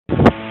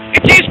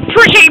It is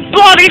pretty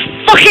bloody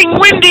fucking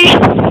windy!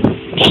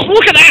 Just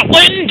look at that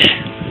wind!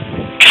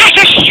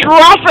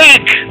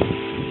 Catastrophic!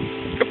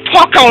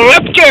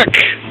 Apocalyptic!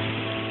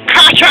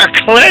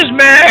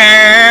 Cataclysmic!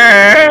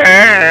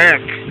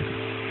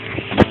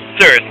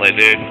 Seriously,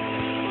 dude.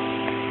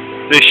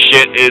 This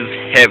shit is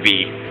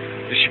heavy.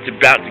 This shit's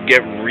about to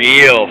get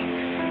real.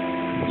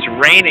 It's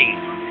raining.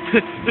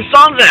 The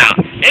sun's out.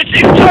 It's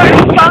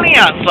totally sunny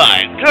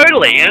outside.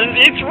 Totally. And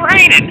it's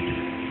raining.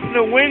 And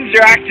the winds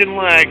are acting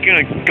like,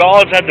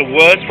 gods had the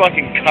worst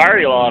fucking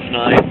curry last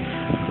night.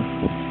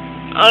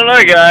 I don't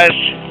know, guys.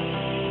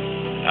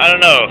 I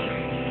don't know.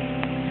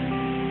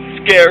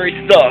 Scary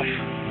stuff.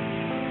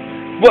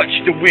 Watch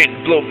the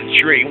wind blow the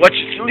tree. Watch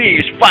its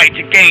leaves fight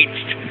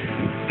against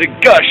the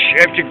gush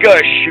after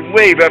gush and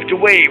wave after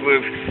wave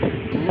of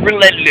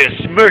relentless,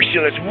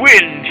 merciless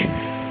wind.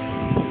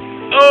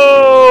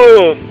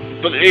 Oh!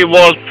 But it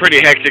was pretty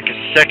hectic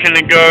a second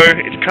ago.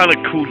 It's kind of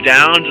cooled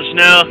down just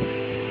now.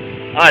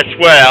 I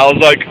swear, I was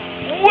like,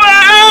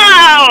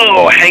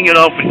 wow! Hanging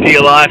on for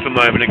dear life a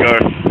moment ago.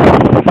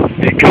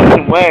 Here comes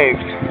some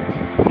waves.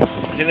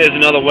 I think there's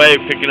another wave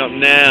picking up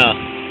now.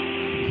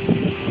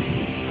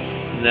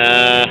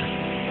 Nah.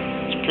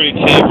 It's pretty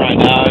tame right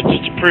now,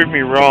 just to prove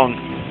me wrong.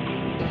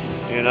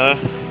 You know?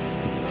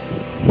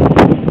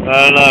 I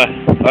don't know.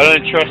 I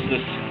don't trust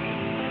this.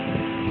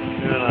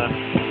 You know.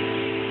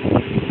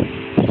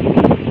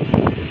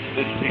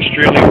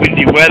 Extremely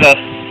windy weather.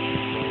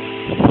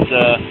 It's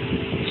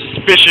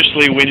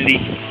suspiciously windy.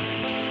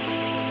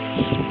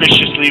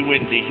 Suspiciously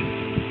windy.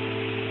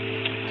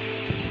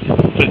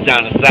 Put it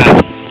down as that.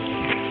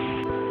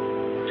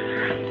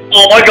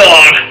 Oh my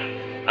god!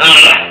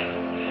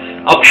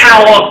 Our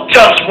power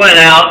just went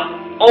out.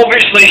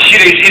 Obviously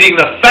shit is hitting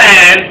the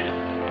fan.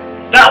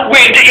 That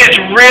wind is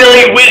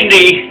really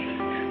windy.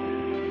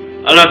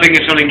 I don't think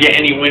it's going to get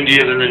any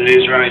windier than it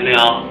is right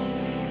now.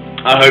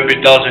 I hope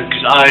it doesn't,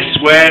 because I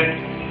swear,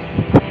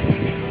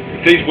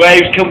 if these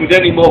waves come with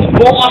any more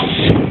force,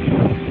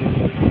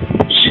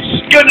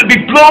 it's going to be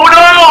blowing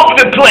all over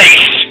the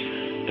place.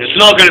 It's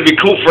not going to be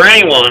cool for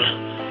anyone.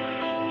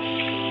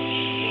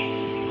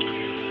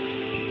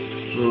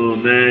 Oh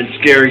man,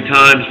 scary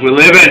times we're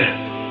living.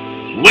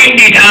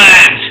 Windy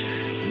times.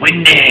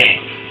 Windy.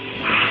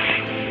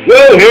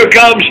 Whoa, here it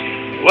comes.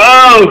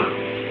 Whoa,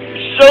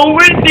 it's so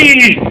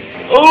windy.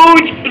 Oh,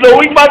 it's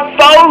blowing my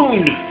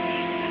phone.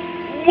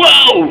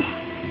 Whoa!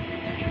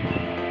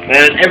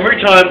 And every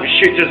time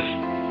shit just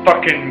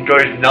fucking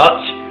goes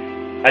nuts,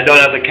 I don't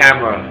have the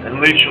camera.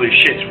 And literally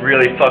shit's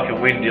really fucking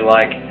windy.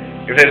 Like,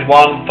 if there's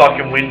one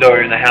fucking window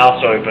in the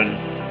house open,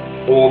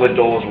 all the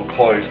doors will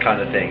close kind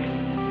of thing.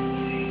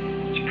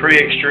 It's pretty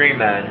extreme,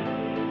 man.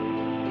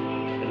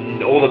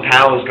 And all the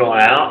power's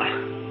gone out.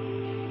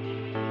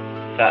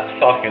 That's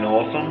fucking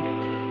awesome.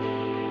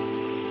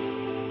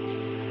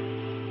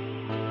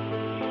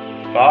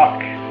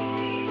 Fuck.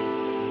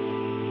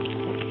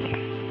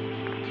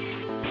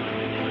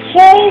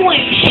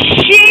 Holy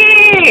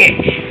shit!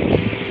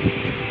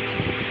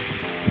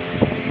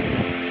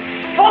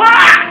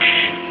 Fuck!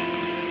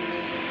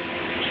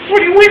 It's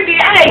pretty windy,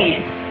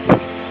 eh?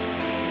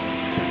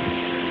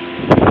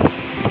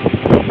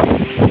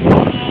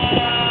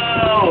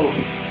 Whoa!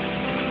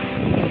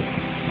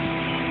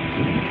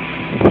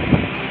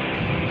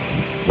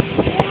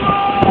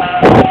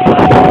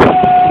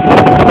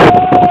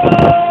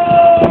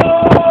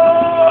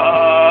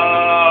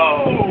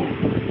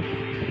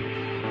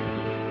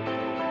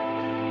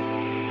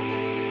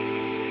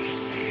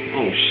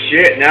 Oh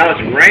shit, now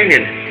it's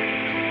raining.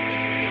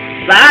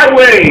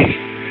 Sideways!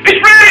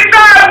 It's raining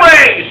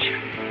sideways!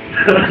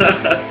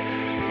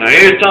 Now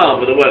here's Tom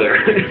with the weather.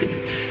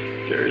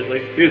 Seriously.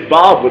 Here's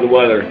Bob with the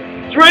weather.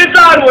 It's raining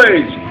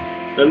sideways!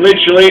 And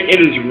literally, it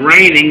is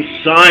raining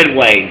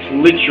sideways.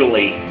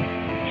 Literally.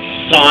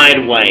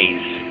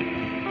 Sideways.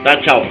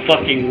 That's how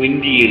fucking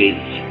windy it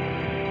is.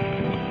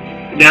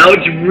 Now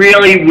it's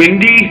really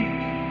windy.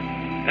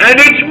 And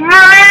it's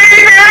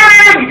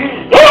raining!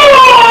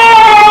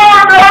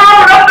 Oh,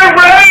 no, not the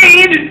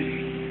rain!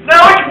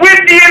 Now it's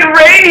windy and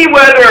rainy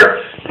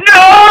weather!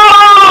 No!